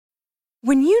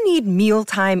When you need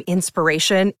mealtime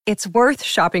inspiration, it's worth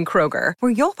shopping Kroger,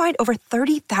 where you'll find over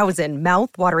 30,000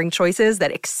 mouth-watering choices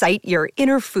that excite your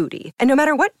inner foodie. And no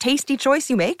matter what tasty choice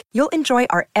you make, you'll enjoy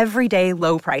our everyday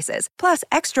low prices, plus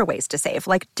extra ways to save,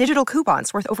 like digital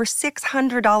coupons worth over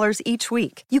 $600 each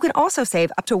week. You can also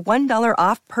save up to $1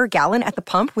 off per gallon at the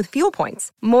pump with fuel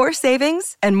points. More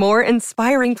savings and more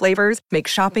inspiring flavors make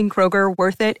shopping Kroger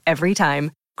worth it every time.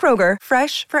 Kroger,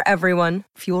 fresh for everyone.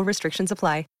 Fuel restrictions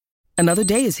apply. Another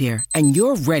day is here, and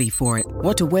you're ready for it.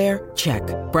 What to wear? Check.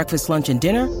 Breakfast, lunch, and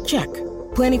dinner? Check.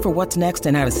 Planning for what's next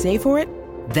and how to save for it?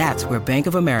 That's where Bank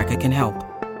of America can help.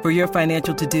 For your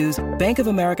financial to-dos, Bank of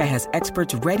America has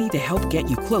experts ready to help get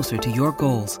you closer to your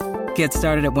goals. Get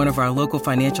started at one of our local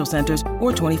financial centers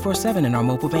or 24/7 in our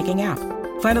mobile banking app.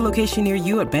 Find a location near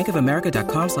you at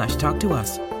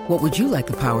bankofamerica.com/talktous. What would you like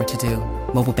the power to do?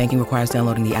 Mobile banking requires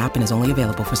downloading the app and is only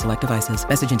available for select devices.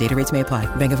 Message and data rates may apply.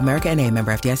 Bank of America N.A.,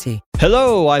 member FDIC.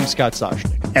 Hello, I'm Scott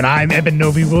Soshnick. And I'm Eben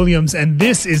Novy-Williams, and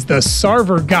this is the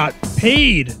Sarver Got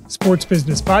Paid Sports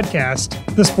Business Podcast,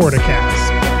 the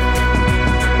Sporticast.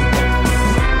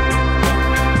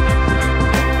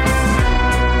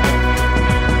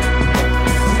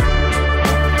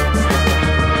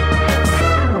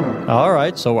 All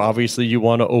right, so obviously you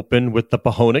want to open with the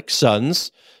Pahonic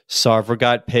Suns. Sarver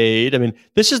got paid. I mean,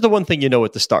 this is the one thing you know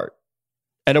at the start.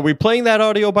 And are we playing that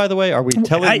audio, by the way? Are we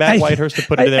telling Matt Whitehurst to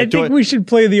put it in there? I think we should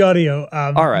play the audio.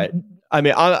 All right. I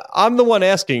mean, I'm the one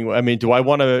asking. I mean, do I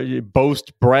want to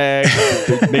boast, brag,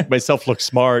 make myself look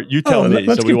smart? You tell me.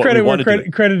 Let's give credit where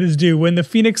credit is due. When the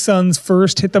Phoenix Suns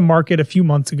first hit the market a few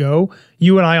months ago,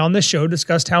 you and I on this show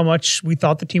discussed how much we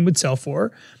thought the team would sell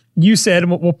for. You said,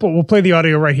 we'll play the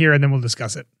audio right here, and then we'll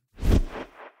discuss it.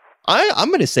 I'm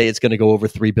going to say it's going to go over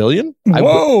 $3 billion.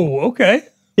 Whoa, okay.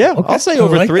 Yeah, okay. I'll say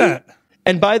over like 3. That.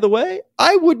 And by the way,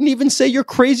 I wouldn't even say you're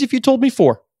crazy if you told me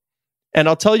 4. And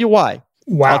I'll tell you why.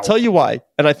 Wow. I'll tell you why.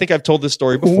 And I think I've told this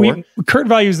story before. Kurt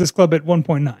values this club at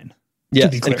 1.9.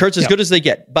 Yes, and Kurt's as good as they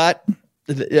get. But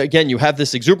again, you have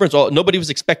this exuberance. Nobody was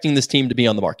expecting this team to be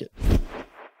on the market.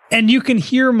 And you can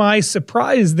hear my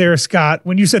surprise there, Scott,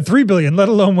 when you said $3 billion, let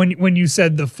alone when you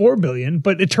said the $4 billion.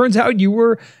 But it turns out you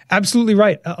were absolutely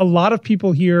right. A lot of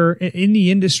people here in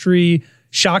the industry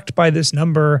shocked by this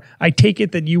number. I take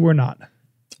it that you were not.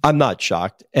 I'm not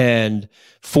shocked. And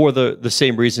for the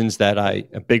same reasons that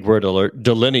a big word alert,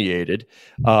 delineated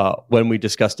when we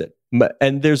discussed it.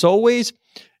 And there's always,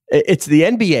 it's the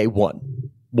NBA one,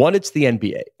 it's the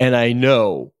NBA. And I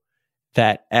know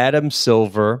that Adam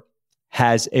Silver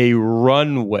has a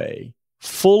runway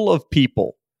full of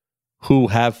people who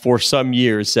have for some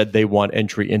years said they want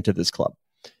entry into this club.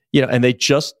 You know, and they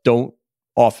just don't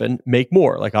often make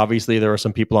more. Like obviously there are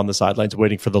some people on the sidelines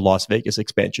waiting for the Las Vegas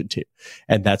expansion team.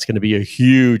 And that's going to be a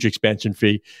huge expansion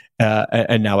fee.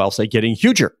 And now I'll say getting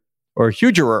huger or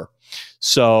hugerer.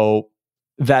 So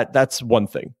that's one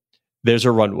thing. There's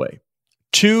a runway.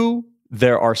 2,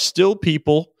 there are still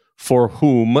people for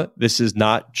whom this is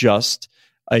not just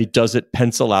a does it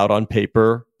pencil out on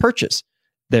paper purchase.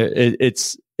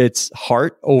 It's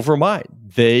heart over mind.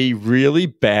 They really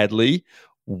badly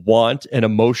want an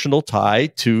emotional tie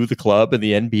to the club and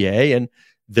the NBA, and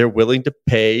they're willing to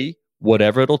pay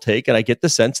whatever it'll take. And I get the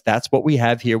sense that's what we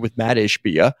have here with Matt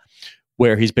Ishbia,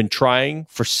 where he's been trying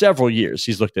for several years.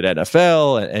 He's looked at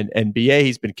NFL and NBA.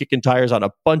 He's been kicking tires on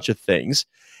a bunch of things.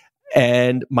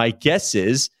 And my guess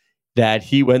is that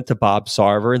he went to Bob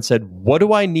Sarver and said, what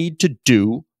do I need to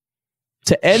do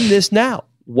to end this now?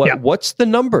 What's the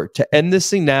number to end this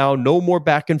thing now? No more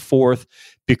back and forth,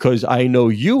 because I know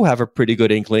you have a pretty good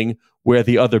inkling where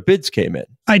the other bids came in.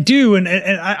 I do, and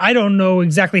I don't know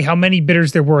exactly how many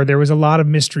bidders there were. There was a lot of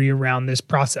mystery around this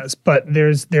process, but there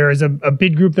is a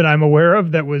bid group that I'm aware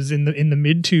of that was in the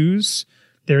mid 2s.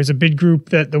 There's a bid group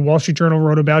that the Wall Street Journal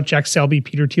wrote about, Jack Selby,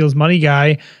 Peter Thiel's money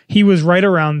guy. He was right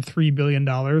around $3 billion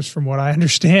from what I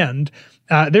understand.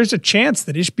 There's a chance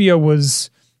that Ishbia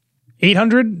was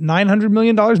 $900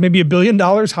 million, maybe $1 billion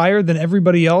higher than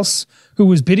everybody else who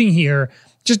was bidding here.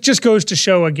 Just goes to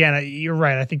show, again, you're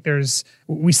right. I think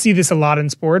we see this a lot in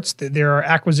sports. There are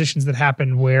acquisitions that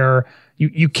happen where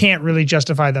you can't really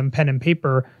justify them pen and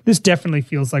paper. This definitely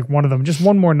feels like one of them. Just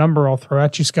one more number I'll throw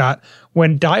at you, Scott.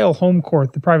 When Dial Home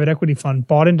Court, the private equity fund,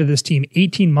 bought into this team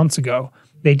 18 months ago,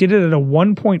 they did it at a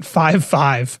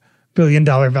 $1.55 billion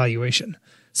valuation.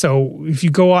 So if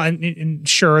you go on, and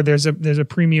sure, there's a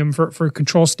premium for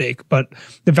control stake, but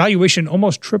the valuation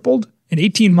almost tripled in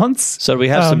 18 months. So we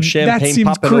have some champagne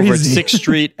popping crazy over at 6th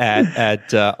Street at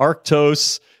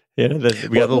Arctos. We got a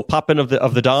little pop in of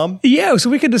the Dom. Yeah, so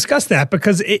we could discuss that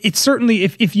because it's certainly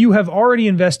if you have already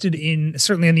invested in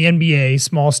certainly in the NBA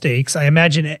small stakes, I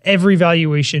imagine every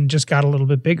valuation just got a little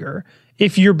bit bigger.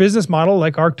 If your business model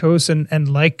like Arctos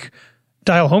and like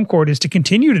Dial Home Court is to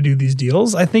continue to do these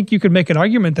deals, I think you could make an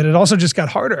argument that it also just got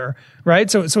harder,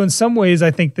 right? So in some ways, I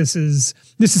think this is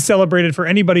celebrated for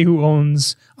anybody who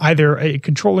owns either a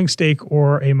controlling stake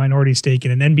or a minority stake in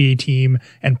an NBA team,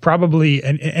 and probably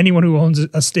anyone who owns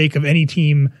a stake of any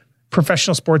team,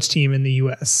 professional sports team in the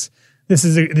U.S. This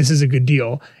is a good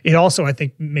deal. It also, I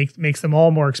think, makes them all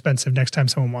more expensive next time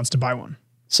someone wants to buy one.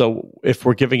 So if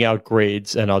we're giving out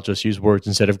grades, and I'll just use words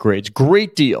instead of grades,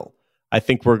 great deal. I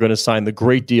think we're going to sign the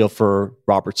great deal for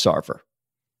Robert Sarver,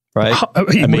 right?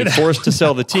 I mean, forced to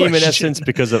sell the team in essence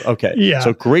because of,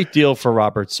 So great deal for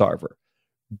Robert Sarver.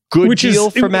 Good deal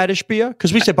for Mat Ishbia?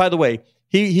 Because we said, by the way,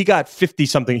 he got 50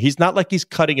 something. He's not like he's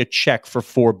cutting a check for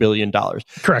 $4 billion.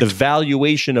 Correct. The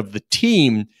valuation of the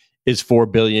team is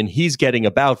 $4 billion. He's getting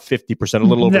about 50%, a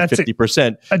little over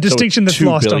 50%. A distinction that's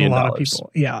lost on a lot of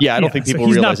people. Yeah, I don't think people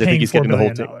realize. I think he's getting the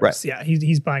whole thing. Right. Yeah,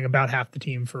 he's buying about half the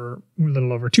team for a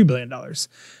little over $2 billion.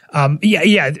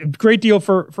 Great deal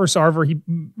for Sarver.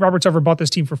 Robert Sarver bought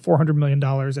this team for $400 million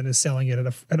and is selling it at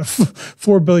a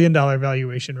 $4 billion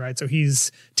valuation. Right, so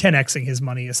he's 10xing his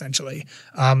money essentially.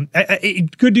 A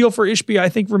good deal for Ishbia, I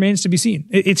think, remains to be seen.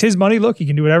 It's his money. Look, he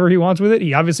can do whatever he wants with it.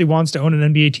 He obviously wants to own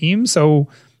an NBA team, so.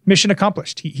 Mission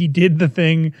accomplished. He did the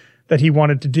thing that he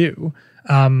wanted to do.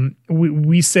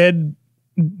 We said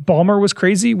Ballmer was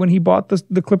crazy when he bought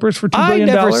the Clippers for $2 billion.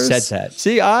 I never said that.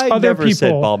 See, never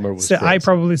said Ballmer was crazy. I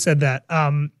probably said that.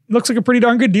 Looks like a pretty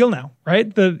darn good deal now,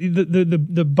 right?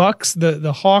 The Bucks,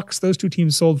 the Hawks, those two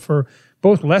teams sold for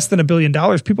both less than $1 billion.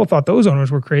 People thought those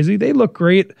owners were crazy. They look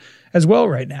great as well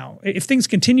right now. If things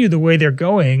continue the way they're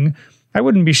going, I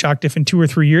wouldn't be shocked if in 2 or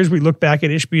 3 years we look back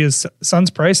at Ishbia's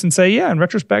son's price and say, yeah, in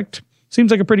retrospect,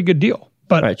 seems like a pretty good deal.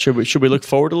 But right, should we look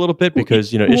forward a little bit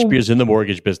because Ishbia's in the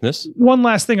mortgage business. One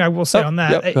last thing I will say on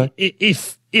that: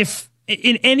 if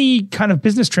in any kind of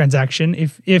business transaction,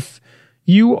 if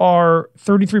you are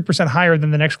 33% higher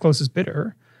than the next closest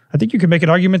bidder, I think you can make an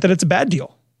argument that it's a bad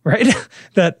deal, right?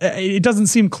 That it doesn't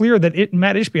seem clear that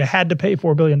Mat Ishbia had to pay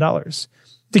 $4 billion.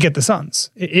 To get the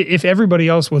Suns. If everybody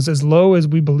else was as low as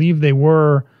we believe they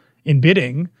were in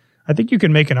bidding, I think you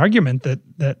can make an argument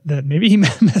that maybe he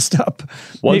messed up.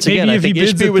 Once again, I think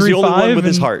Ishbia was the only one with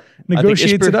his heart.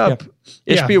 Negotiates it up.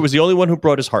 Ishbia was the only one who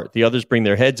brought his heart. The others bring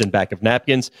their heads in back of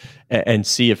napkins and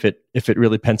see if it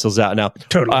really pencils out. Now,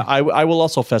 totally. I will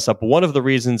also fess up. One of the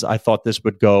reasons I thought this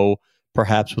would go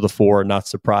perhaps with a 4, not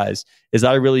surprised, is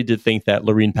I really did think that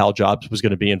Laureen Powell-Jobs was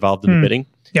going to be involved in the bidding.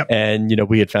 Yep. And,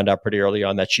 we had found out pretty early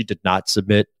on that she did not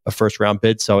submit a first round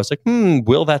bid. So I was like,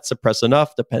 will that suppress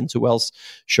enough? Depends who else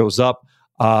shows up.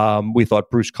 We thought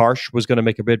Bruce Karsh was going to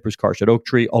make a bid, Bruce Karsh at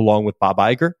Oaktree, along with Bob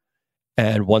Iger.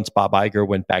 And once Bob Iger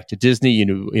went back to Disney,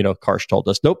 Karsh told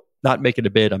us, nope, not making a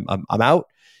bid. I'm out.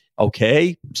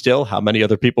 Okay. Still, how many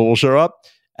other people will show up?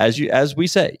 As we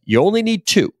say, you only need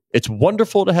 2. It's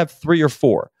wonderful to have 3 or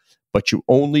 4, but you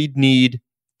only need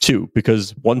 2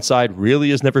 because one side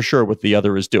really is never sure what the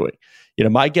other is doing.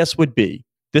 My guess would be,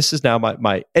 this is now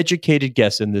my educated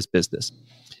guess in this business.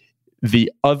 The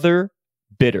other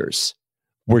bidders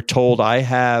were told, I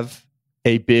have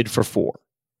a bid for 4.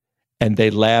 And they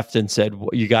laughed and said, well,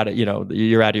 you got it.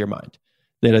 You're out of your mind.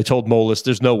 Then I told Moelis,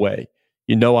 there's no way.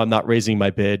 I'm not raising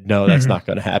my bid. No, that's not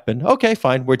going to happen. Okay,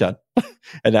 fine. We're done.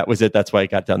 And that was it. That's why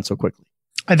it got done so quickly.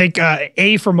 I think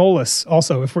A for Moelis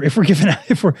also. If we're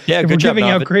giving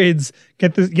out grades,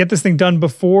 get this thing done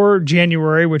before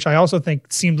January, which I also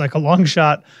think seemed like a long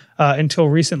shot until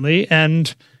recently,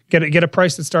 and get a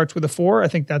price that starts with a 4. I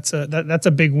think that's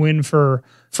a big win for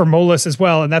Moelis as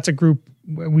well, and that's a group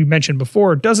we mentioned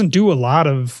before doesn't do a lot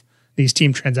of these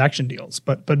team transaction deals,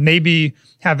 but maybe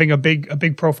having a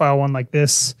big profile one like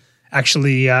this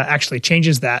actually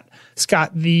changes that.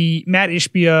 Scott, the Mat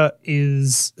Ishbia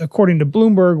is, according to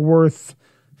Bloomberg, worth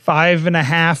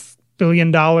 $5.5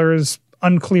 billion.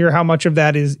 Unclear how much of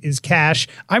that is cash.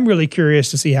 I'm really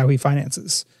curious to see how he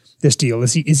finances this deal.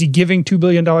 Is he giving $2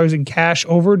 billion in cash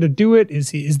over to do it?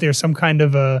 Is there some kind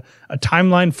of a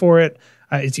timeline for it?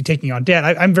 Is he taking on debt?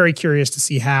 I'm very curious to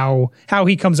see how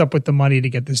he comes up with the money to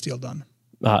get this deal done.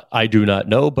 I do not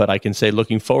know, but I can say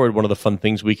looking forward, one of the fun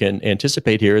things we can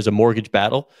anticipate here is a mortgage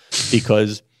battle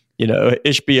because,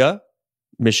 Ishbia,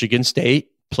 Michigan State,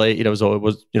 played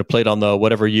on the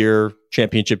whatever year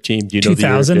championship team. Do you know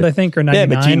 2000, the year? I think, or 99?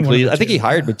 Yeah, Mateen Cleaves. I think he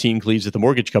hired Mateen Cleaves at the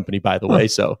mortgage company, by the way.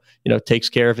 So, takes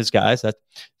care of his guys.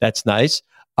 That's nice.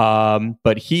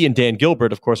 But he and Dan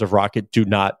Gilbert, of course, of Rocket, do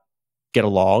not get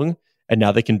along. and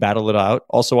now they can battle it out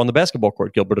also on the basketball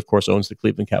court. Gilbert, of course, owns the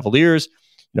Cleveland Cavaliers,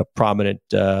 prominent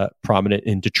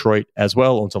in Detroit as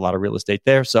well, owns a lot of real estate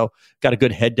there. So got a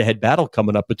good head-to-head battle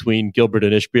coming up between Gilbert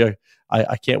and Ishbia.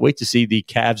 I can't wait to see the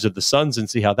Cavs of the Suns and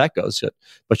see how that goes.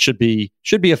 But should be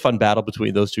a fun battle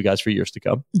between those two guys for years to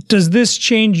come. Does this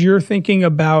change your thinking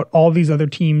about all these other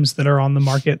teams that are on the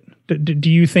market? Do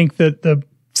you think that the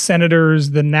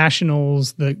Senators, the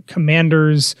Nationals, the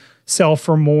Commanders sell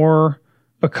for more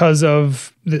because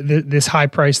of this high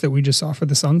price that we just saw for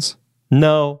the Suns?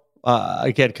 No.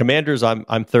 Again, Commanders,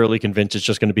 I'm thoroughly convinced it's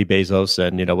just going to be Bezos,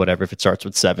 and whatever. If it starts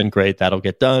with 7, great, that'll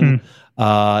get done.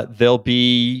 There'll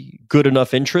be good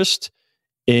enough interest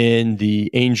in the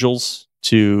Angels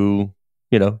to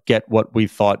get what we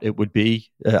thought it would be.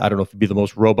 I don't know if it'd be the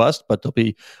most robust, but there'll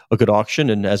be a good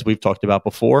auction. And as we've talked about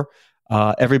before,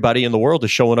 everybody in the world is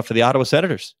showing up for the Ottawa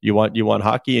Senators. You want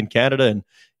hockey in Canada, and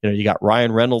you got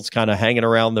Ryan Reynolds kind of hanging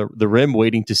around the rim,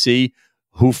 waiting to see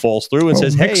who falls through and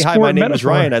says, "Hey, hi, my name is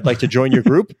Ryan. I'd like to join your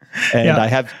group, and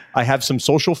I have some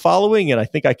social following, and I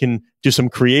think I can do some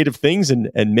creative things and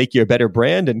make you a better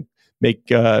brand and make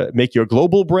you a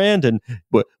global brand. And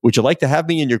would you like to have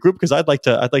me in your group? Because I'd like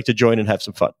to join and have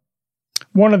some fun."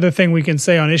 One other thing we can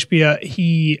say on Ishbia,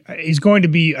 he is going to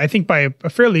be, I think, by a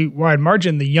fairly wide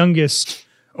margin, the youngest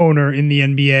owner in the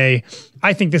NBA.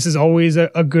 I think this is always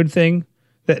a good thing.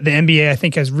 The NBA, I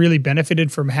think, has really benefited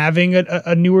from having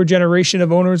a newer generation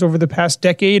of owners over the past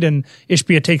decade, and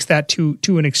Ishbia takes that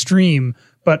to an extreme.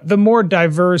 But the more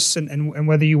diverse, and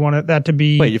whether you want that to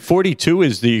be... Wait, 42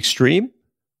 is the extreme?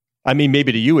 I mean,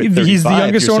 maybe to you at 35. He's the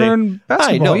youngest owner in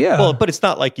basketball, I know. Yeah. Well, but it's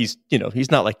not like he's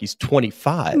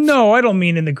 25. No, I don't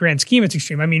mean in the grand scheme it's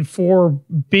extreme. I mean, for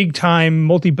big-time,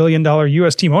 multi-billion-dollar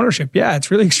U.S. team ownership, yeah,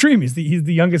 it's really extreme. He's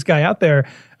the youngest guy out there.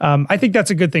 I think that's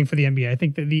a good thing for the NBA. I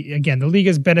think that the league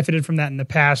has benefited from that in the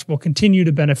past. Will continue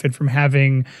to benefit from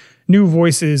having new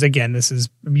voices. Again,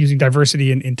 I'm using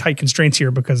diversity in tight constraints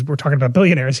here because we're talking about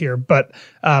billionaires here. But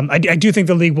I do think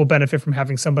the league will benefit from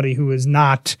having somebody who is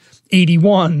not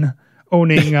 81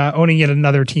 owning yet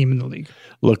another team in the league.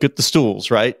 Look at the stools,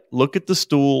 right? Look at the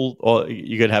stool. Or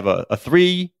you could have a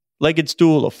 3-legged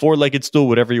stool, a 4-legged stool,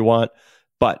 whatever you want.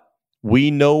 But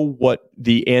we know what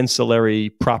the ancillary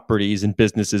properties and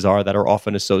businesses are that are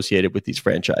often associated with these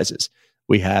franchises.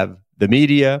 We have the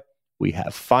media, we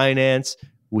have finance,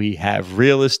 we have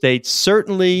real estate.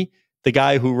 Certainly, the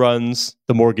guy who runs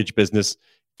the mortgage business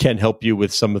can help you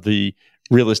with some of the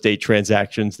real estate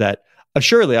transactions that,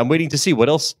 surely, I'm waiting to see what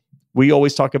else. We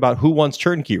always talk about who wants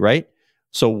turnkey, right?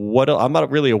 So I'm not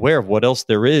really aware of what else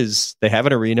there is. They have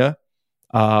an arena.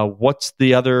 What's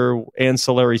the other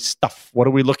ancillary stuff? What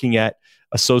are we looking at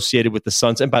associated with the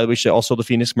Suns? And by the way, also the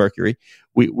Phoenix Mercury.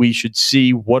 We should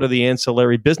see what are the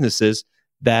ancillary businesses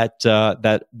that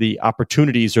the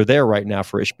opportunities are there right now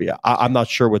for Ishbia. I'm not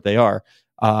sure what they are.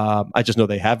 I just know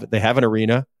they have an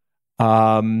arena.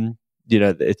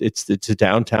 It's a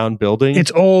downtown building.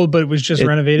 It's old, but it was just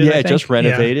renovated. Yeah, just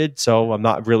renovated. Yeah. So I'm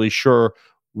not really sure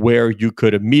where you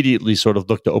could immediately sort of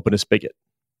look to open a spigot.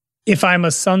 If I'm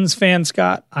a Suns fan,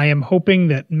 Scott, I am hoping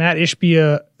that Matt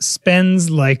Ishbia spends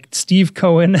like Steve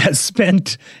Cohen has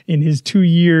spent in his 2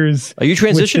 years. Are you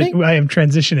transitioning? I am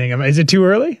transitioning. Is it too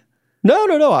early? No.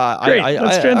 Great,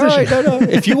 let's transition. All right, no.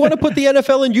 If you want to put the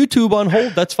NFL and YouTube on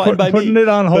hold, that's fine by me. Putting it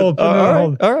on hold.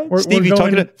 All right. Steve, you're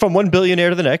talking from one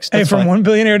billionaire to the next. Hey, from one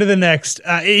billionaire to the next.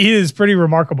 It is pretty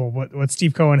remarkable what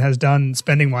Steve Cohen has done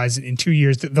spending-wise in 2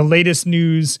 years. The latest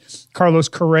news, Carlos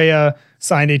Correa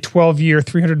signed a 12-year,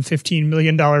 $315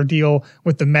 million deal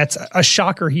with the Mets. A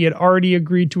shocker. He had already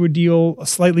agreed to a deal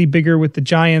slightly bigger with the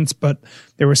Giants, but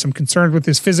there was some concern with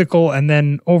his physical. And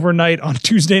then overnight on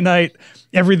Tuesday night,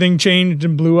 everything changed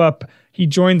and blew up. He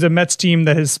joins a Mets team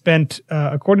that has spent,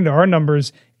 according to our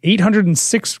numbers,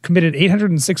 committed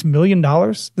 $806 million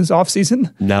this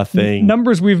offseason. Nothing.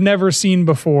 Numbers we've never seen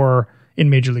before in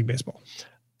Major League Baseball.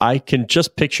 I can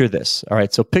just picture this. All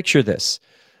right, so picture this.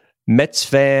 Mets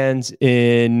fans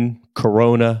in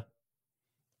Corona,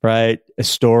 right?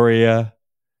 Astoria,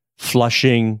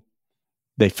 Flushing.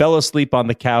 They fell asleep on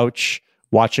the couch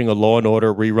watching a Law and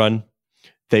Order rerun.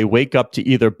 They wake up to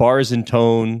either Bars and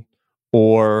Tone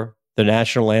or the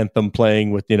national anthem playing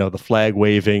with, the flag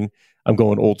waving. I'm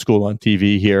going old school on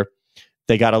TV here.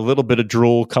 They got a little bit of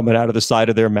drool coming out of the side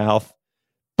of their mouth,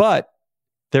 but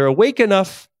they're awake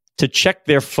enough to check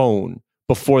their phone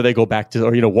before they go back to,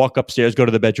 or, walk upstairs, go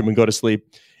to the bedroom and go to sleep.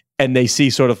 And they see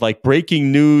sort of like breaking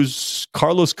news,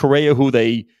 Carlos Correa, who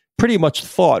they pretty much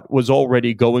thought was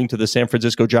already going to the San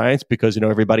Francisco Giants because,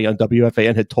 everybody on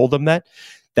WFAN had told them that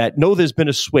no, there's been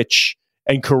a switch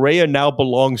And Correa now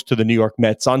belongs to the New York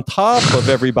Mets on top of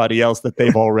everybody else that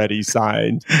they've already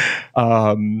signed.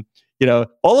 All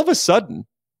of a sudden,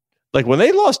 like when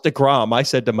they lost DeGrom, I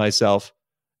said to myself,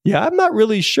 yeah, I'm not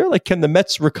really sure. Like, can the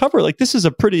Mets recover? Like, this is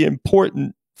a pretty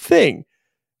important thing.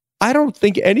 I don't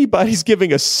think anybody's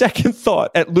giving a second thought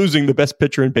at losing the best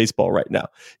pitcher in baseball right now.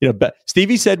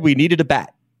 Stevie said we needed a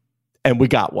bat, and we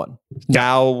got one.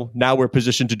 Now we're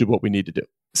positioned to do what we need to do.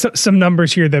 So, some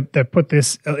numbers here that put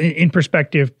this in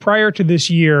perspective. Prior to this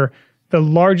year, the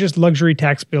largest luxury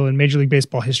tax bill in Major League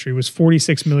Baseball history was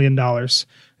 $46 million.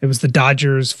 It was the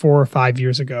Dodgers 4 or 5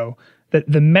 years ago.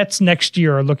 The Mets next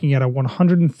year are looking at a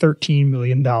 $113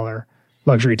 million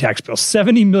luxury tax bill,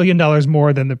 $70 million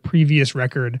more than the previous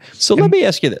record. So let me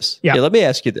ask you this. Yeah, let me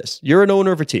ask you this. You're an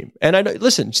owner of a team. And I know,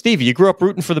 listen, Stevie, you grew up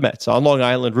rooting for the Mets on Long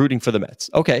Island, rooting for the Mets.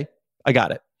 Okay, I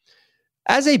got it.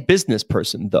 As a business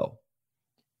person, though,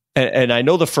 and I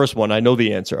know the first one, I know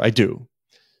the answer, I do.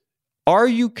 Are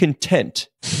you content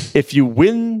if you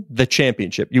win the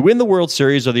championship, you win the World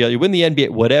Series or you win the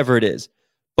NBA, whatever it is,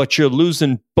 but you're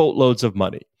losing boatloads of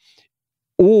money?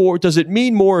 Or does it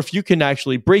mean more if you can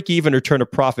actually break even or turn a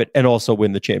profit and also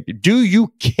win the champion? Do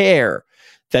you care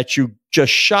that you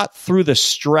just shot through the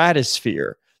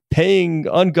stratosphere, paying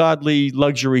ungodly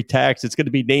luxury tax? It's going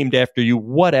to be named after you,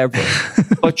 whatever,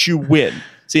 but you win.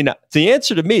 See, now, the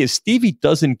answer to me is Stevie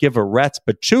doesn't give a rat's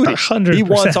patootie. 100%. He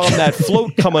wants on that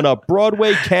float coming up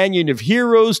Broadway, Canyon of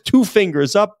Heroes, 2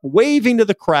 fingers up, waving to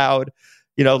the crowd.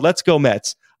 Let's go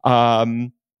Mets.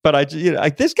 But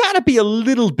there's got to be a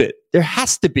little bit. There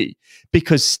has to be,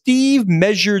 because Steve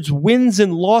measures wins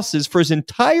and losses for his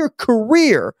entire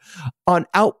career on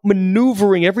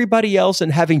outmaneuvering everybody else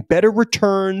and having better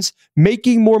returns,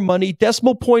 making more money,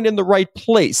 decimal point in the right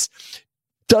place.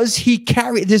 Does he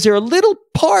carry? Is there a little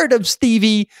part of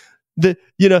Stevie, the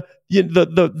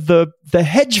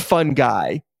hedge fund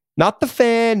guy, not the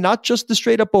fan, not just the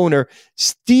straight up owner,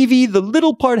 Stevie, the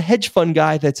little part hedge fund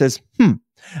guy that says,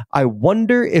 I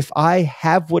wonder if I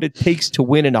have what it takes to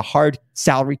win in a hard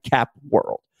salary cap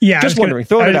world. Yeah, just wondering.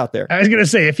 Throwing it out there. I was going to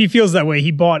say, if he feels that way,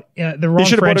 he bought the wrong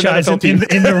franchise in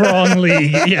the wrong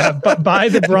league. Yeah, but buy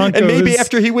the Broncos. And maybe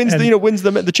after he wins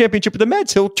the championship with the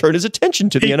Mets, he'll turn his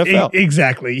attention to the NFL.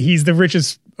 Exactly. He's the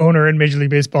richest owner in Major League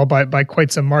Baseball by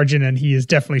quite some margin, and he is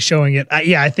definitely showing it.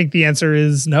 I think the answer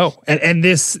is no. And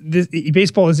this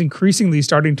baseball is increasingly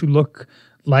starting to look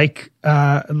like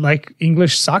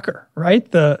English soccer, right?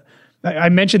 I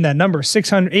mentioned that number,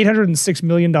 $806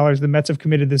 million the Mets have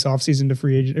committed this offseason to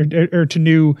free agent or to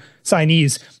new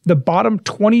signees. The bottom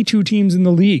 22 teams in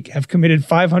the league have committed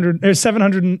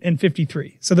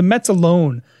 753. So the Mets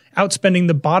alone outspending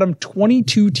the bottom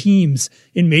 22 teams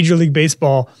in Major League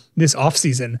Baseball this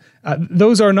offseason.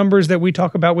 Those are numbers that we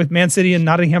talk about with Man City and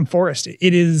Nottingham Forest. It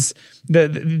is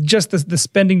the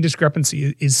spending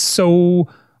discrepancy is so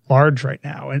large right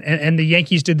now. And the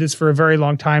Yankees did this for a very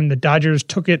long time. The Dodgers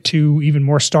took it to even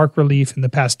more stark relief in the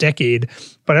past decade.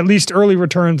 But at least early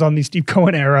returns on the Steve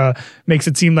Cohen era makes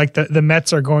it seem like the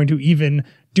Mets are going to even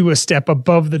do a step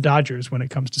above the Dodgers when it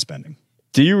comes to spending.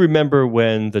 Do you remember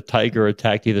when the Tiger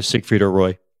attacked either Siegfried or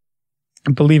Roy?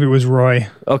 I believe it was Roy.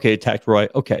 Okay, attacked Roy.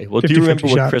 Okay. Well, do you remember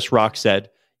what Chris Rock said?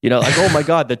 Oh my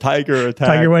God, the Tiger attacked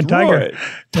Tiger went Roy. Tiger.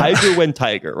 Tiger went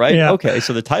Tiger, right? Yeah. Okay,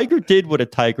 so the Tiger did what a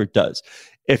Tiger does.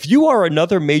 If you are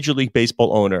another Major League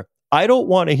Baseball owner, I don't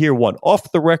want to hear one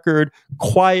off the record,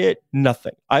 quiet,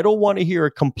 nothing. I don't want to hear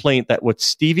a complaint that what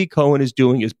Stevie Cohen is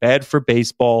doing is bad for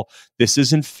baseball. This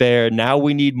isn't fair. Now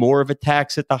we need more of a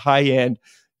tax at the high end.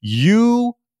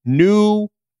 You knew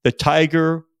the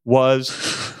Tiger was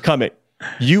coming.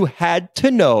 You had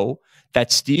to know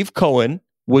that Steve Cohen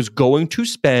was going to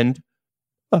spend,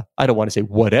 I don't want to say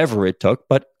whatever it took,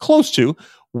 but close to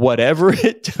whatever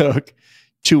it took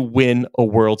to win a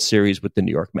World Series with the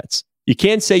New York Mets. You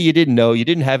can't say you didn't know, you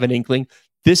didn't have an inkling.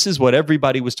 This is what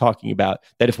everybody was talking about,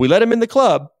 that if we let him in the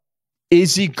club,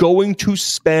 is he going to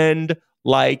spend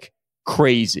like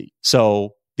crazy?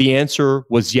 So the answer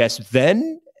was yes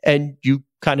then, and you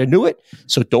kind of knew it.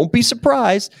 So don't be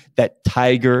surprised that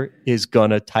Tiger is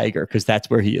gonna Tiger, because that's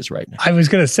where he is right now. I was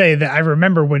going to say that I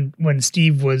remember when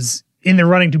Steve was in the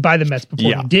running to buy the Mets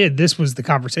before he did, this was the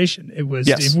conversation. It was,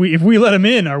 if we let him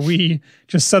in, are we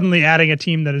just suddenly adding a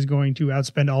team that is going to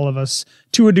outspend all of us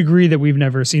to a degree that we've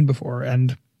never seen before?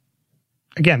 And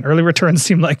again, early returns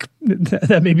seem like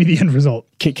that may be the end result.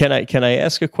 Can I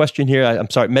ask a question here?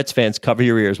 I'm sorry, Mets fans, cover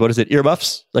your ears. What is it?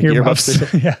 Earmuffs? Like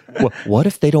earmuffs. Yeah. What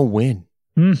if they don't win?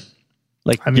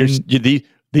 Like,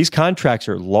 these contracts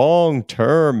are long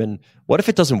term, and what if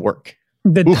it doesn't work?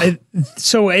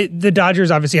 The Dodgers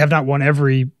obviously have not won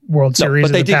every World Series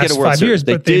in the past 5 years,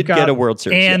 but they did get a World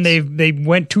Series, and they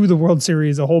went to the World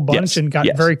Series a whole bunch and got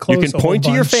very close. You can point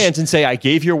to your fans and say, "I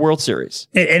gave you a World Series,"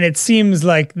 and it seems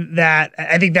like that.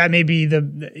 I think that may be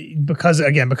because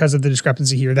of the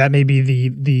discrepancy here. That may be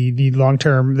the long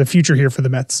term, the future here for the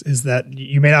Mets is that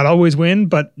you may not always win,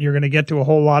 but you're going to get to a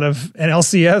whole lot of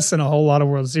NLCS and a whole lot of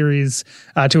World Series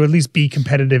to at least be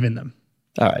competitive in them.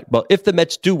 All right. Well, if the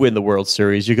Mets do win the World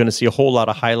Series, you're going to see a whole lot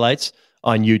of highlights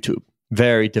on YouTube.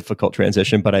 Very difficult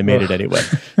transition, but I made it anyway.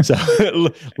 So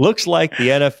it looks like the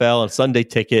NFL and Sunday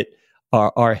Ticket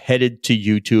are headed to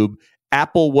YouTube.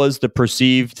 Apple was the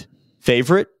perceived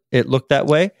favorite. It looked that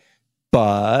way.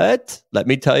 But let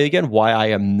me tell you again why I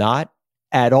am not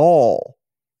at all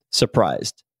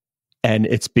surprised. And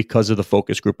it's because of the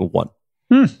focus group of one.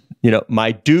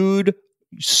 My dude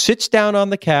sits down on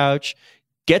the couch,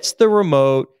 gets the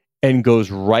remote, and goes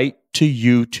right to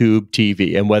YouTube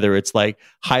TV. And whether it's like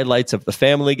highlights of The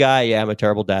Family Guy, I'm a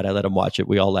terrible dad, I let him watch it,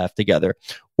 we all laugh together,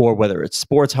 or whether it's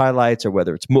sports highlights or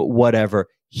whether it's whatever,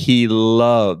 he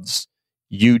loves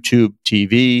YouTube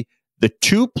TV. The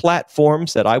two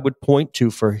platforms that I would point to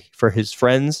for his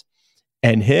friends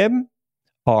and him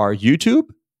are YouTube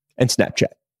and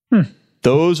Snapchat.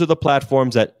 Those are the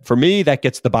platforms that, for me, that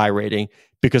gets the buy rating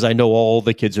because I know all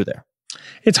the kids are there.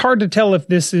 It's hard to tell if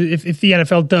the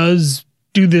NFL does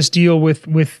do this deal with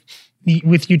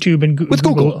YouTube and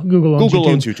Google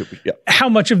owns YouTube. Yeah. How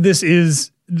much of this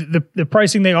is the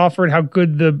pricing they offered, how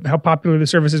popular the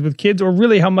service is with kids, or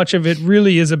really how much of it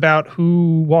really is about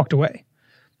who walked away?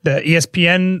 The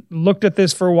ESPN looked at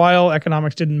this for a while.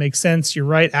 Economics didn't make sense. You're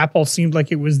right. Apple seemed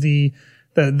like it was the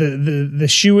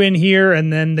shoe in here,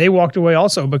 and then they walked away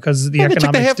also because the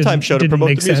economics didn't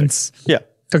make sense. Yeah.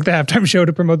 Took the halftime show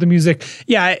to promote the music.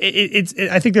 Yeah,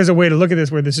 I think there's a way to look at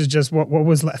this where this is just what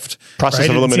was left. Process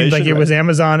of elimination. It seemed like it was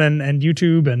Amazon and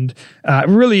YouTube, and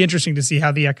really interesting to see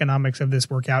how the economics of this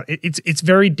work out. It's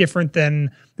very different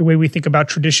than the way we think about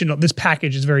traditional. This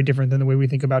package is very different than the way we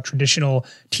think about traditional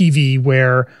TV,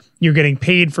 where you're getting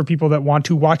paid for people that want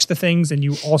to watch the things, and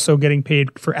you also getting paid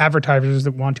for advertisers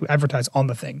that want to advertise on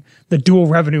the thing. The dual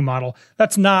revenue model.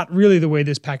 That's not really the way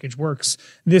this package works.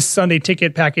 This Sunday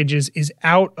Ticket package is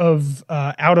out of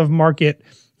market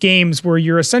games where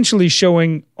you're essentially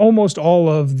showing almost all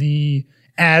of the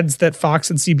ads that Fox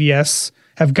and CBS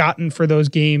have gotten for those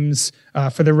games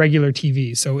for the regular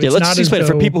TV. So it's let's just explain it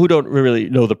for people who don't really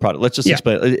know the product. Let's just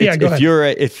explain it.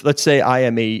 If let's say I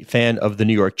am a fan of the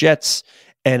New York Jets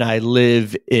and I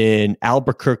live in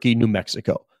Albuquerque, New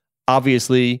Mexico,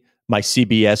 obviously my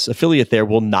CBS affiliate there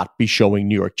will not be showing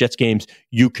New York Jets games.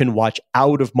 You can watch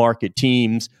out of market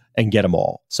teams and get them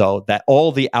all. So that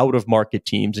all the out of market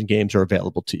teams and games are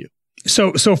available to you.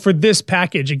 So for this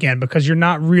package, again, because you're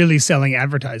not really selling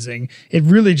advertising, it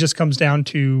really just comes down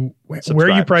to where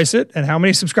you price it and how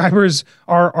many subscribers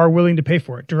are willing to pay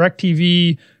for it.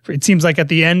 DirecTV, it seems like at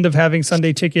the end of having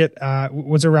Sunday Ticket,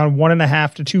 was around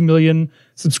 1.5 to 2 million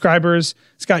subscribers.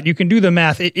 Scott, you can do the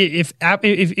math.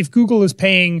 If Google is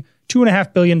paying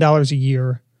 $2.5 billion a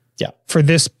year for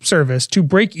this service, to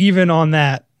break even on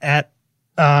that at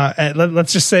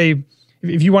let's just say,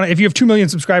 if you have 2 million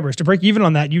subscribers, to break even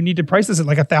on that, you need to price this at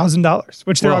like $1,000,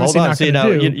 which they're obviously not going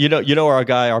to do. You know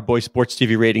our boy Sports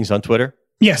TV Ratings on Twitter.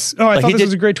 Yes. Oh, I thought this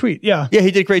was a great tweet. Yeah. Yeah, he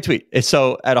did a great tweet.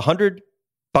 So at $100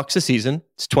 a season,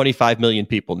 it's 25 million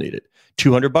people need it.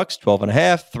 $200,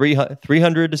 12.5,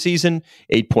 300 a season,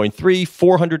 8.3,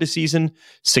 400 a season,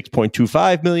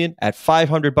 6.25 million. At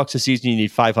 $500 a season, you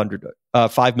need 5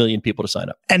 million people to sign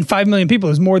up. And 5 million people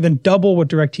is more than double what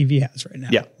DirecTV has right now.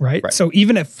 Yeah. Right? So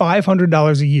even at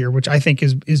 $500 a year, which I think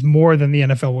is more than the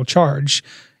NFL will charge,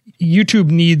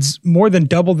 YouTube needs more than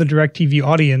double the DirecTV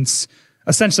audience.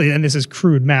 Essentially, and this is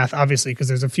crude math, obviously, because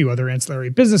there's a few other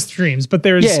ancillary business streams, but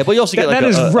there's but you also get like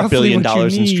 $1 billion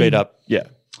in straight up. Yeah.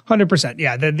 100%.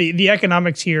 Yeah. The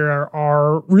economics here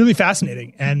are really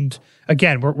fascinating. And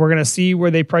again, we're going to see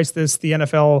where they price this. The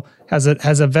NFL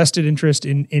has a vested interest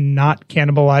in not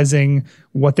cannibalizing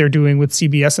what they're doing with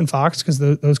CBS and Fox, because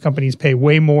those companies pay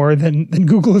way more than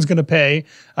Google is going to pay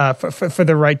for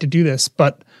the right to do this.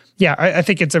 But yeah, I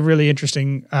think it's a really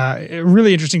interesting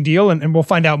deal, and we'll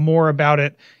find out more about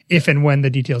it if and when the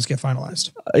details get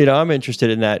finalized. I'm interested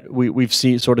in that. We've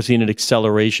seen an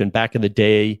acceleration. Back in the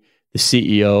day, the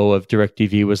CEO of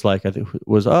DirecTV was like,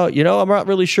 I'm not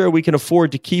really sure we can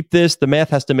afford to keep this. The math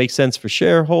has to make sense for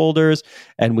shareholders.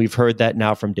 And we've heard that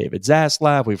now from David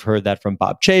Zaslav. We've heard that from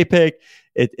Bob Chapek.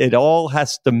 It all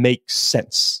has to make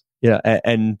sense. Yeah,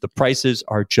 and the prices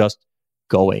are just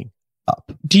going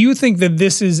up. Do you think that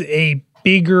this is a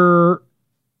bigger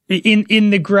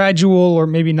In the gradual or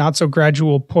maybe not so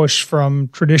gradual push from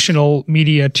traditional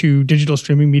media to digital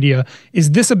streaming media,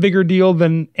 is this a bigger deal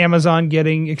than Amazon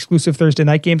getting exclusive Thursday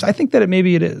night games? I think that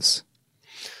maybe it is.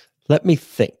 Let me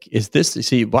think. Is this,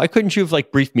 see, why couldn't you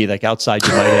have briefed me outside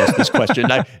you might ask this question?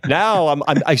 Now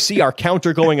I see our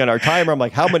counter going on our timer. I'm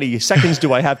like, how many seconds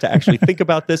do I have to actually think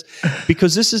about this?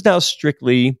 Because this is now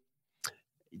strictly,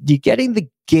 you're getting the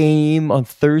game on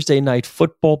Thursday Night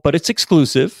Football, but it's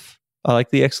exclusive. I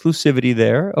like the exclusivity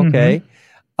there. Okay.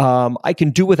 Mm-hmm. I can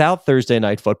do without Thursday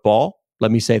Night Football. Let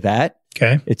me say that.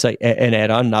 Okay. It's an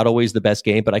add-on, not always the best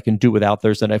game, but I can do without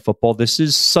Thursday Night Football. This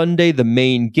is Sunday, the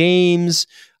main games.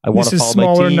 I want to follow my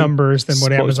team. Smaller numbers than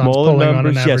what Amazon's pulling on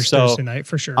an average Thursday night,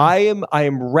 for sure. I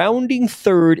am rounding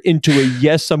third into a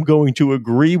yes, I'm going to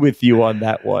agree with you on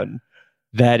that one,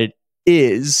 that it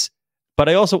is. But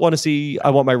I also want to see, I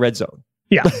want my red zone.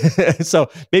 Yeah. So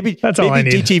maybe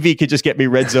DTV could just get me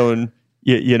red zone,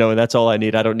 and that's all I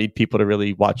need. I don't need people to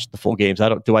really watch the full games.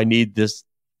 Do I need this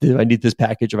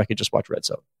package if I could just watch red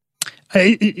zone?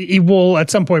 It will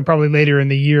at some point, probably later in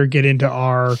the year, get into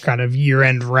our kind of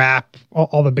year-end wrap,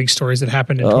 all the big stories that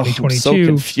happened in 2022. I'm so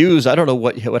confused. I don't know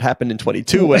what happened in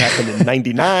 22, what happened in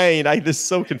 99. This is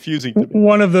so confusing to me.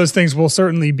 One of those things will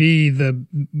certainly be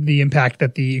the impact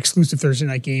that the exclusive Thursday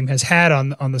night game has had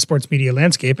on the sports media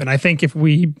landscape. And I think if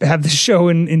we have this show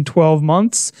in 12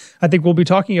 months, I think we'll be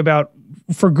talking about,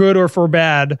 for good or for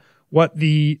bad, what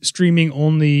the streaming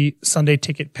only Sunday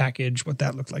ticket package, what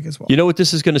that looked like as well. You know what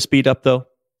this is going to speed up though?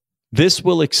 This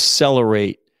will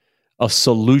accelerate a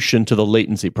solution to the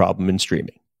latency problem in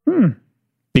streaming.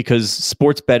 Because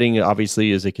sports betting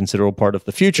obviously is a considerable part of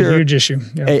the future. It's a huge issue.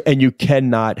 Yeah. And you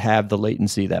cannot have the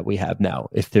latency that we have now.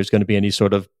 If there's going to be any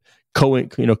sort of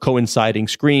coinciding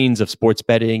screens of sports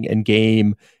betting and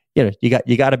game, you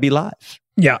got to be live.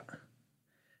 Yeah.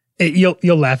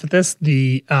 You'll laugh at this.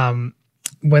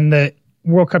 When the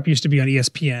World Cup used to be on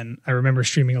ESPN, I remember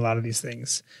streaming a lot of these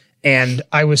things. And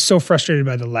I was so frustrated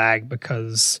by the lag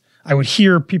because I would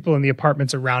hear people in the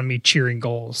apartments around me cheering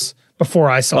goals before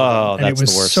I saw them. And it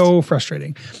was so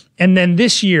frustrating. And then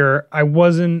this year, I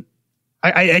wasn't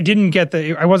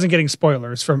getting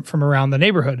spoilers from around the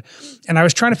neighborhood. And I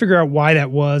was trying to figure out why that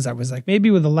was. I was like,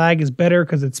 maybe with the lag is better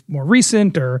because it's more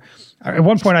recent, or at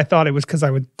one point I thought it was because I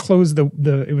would close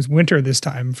it was winter this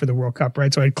time for the World Cup,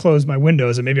 right? So I'd close my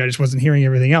windows and maybe I just wasn't hearing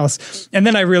everything else. And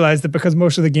then I realized that because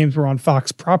most of the games were on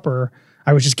Fox proper,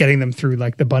 I was just getting them through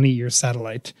the bunny ear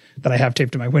satellite that I have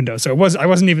taped to my window. So I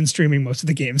wasn't even streaming most of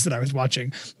the games that I was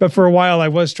watching. But for a while I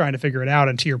was trying to figure it out.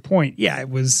 And to your point, yeah, it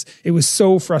was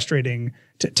so frustrating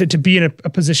to be in a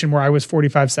position where I was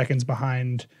 45 seconds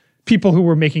behind people who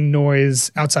were making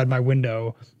noise outside my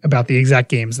window about the exact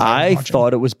games that I was watching.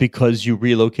 Thought it was because you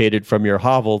relocated from your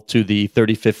hovel to the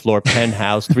 35th floor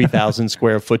penthouse, 3,000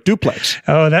 square foot duplex.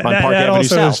 Oh, that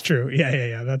also South. Is true.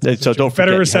 Yeah. That's so true. Don't forget,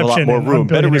 better reception, a lot more room.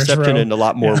 Better reception and a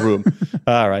lot more room.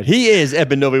 All right. He is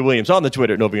Eben Novy-Williams on the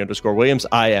Twitter, Novy_Williams.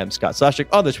 I am Scott Soshnick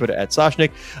on the Twitter at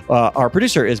Soshnick. Our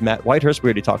producer is Matt Whitehurst. We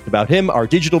already talked about him. Our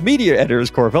digital media editor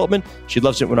is Cora Veltman. She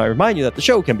loves it when I remind you that the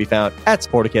show can be found at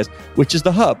Sporticast, which is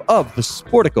the hub of the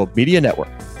Sportico Media Network.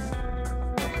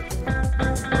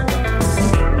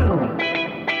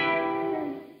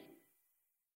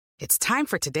 It's time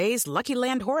for today's Lucky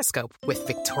Land horoscope with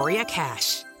Victoria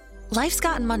Cash. Life's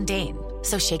gotten mundane,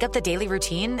 so shake up the daily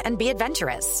routine and be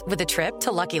adventurous with a trip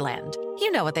to Lucky Land.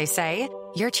 You know what they say,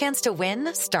 your chance to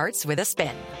win starts with a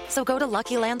spin. So go to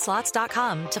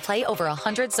LuckyLandSlots.com to play over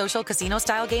 100 social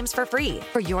casino-style games for free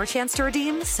for your chance to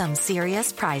redeem some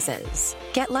serious prizes.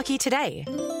 Get lucky today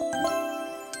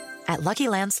at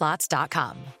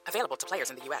LuckyLandSlots.com. Available to players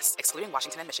in the U.S., excluding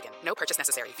Washington and Michigan. No purchase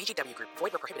necessary. VGW Group.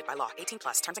 Void where prohibited by law.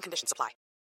 18+. Terms and conditions apply.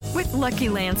 With Lucky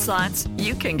Land Slots,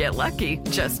 you can get lucky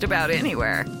just about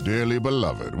anywhere. Dearly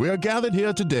beloved, we are gathered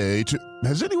here today to...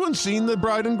 Has anyone seen the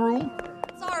bride and groom?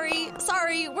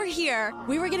 Sorry, we're here.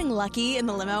 We were getting lucky in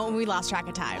the limo and we lost track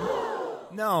of time.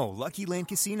 No, Lucky Land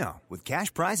Casino, with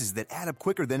cash prizes that add up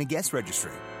quicker than a guest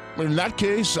registry. In that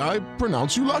case, I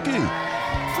pronounce you lucky.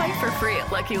 Play for free at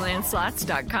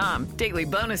LuckyLandSlots.com. Daily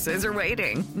bonuses are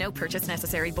waiting. No purchase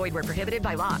necessary. Void where prohibited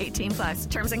by law. 18+.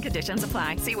 Terms and conditions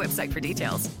apply. See website for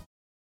details.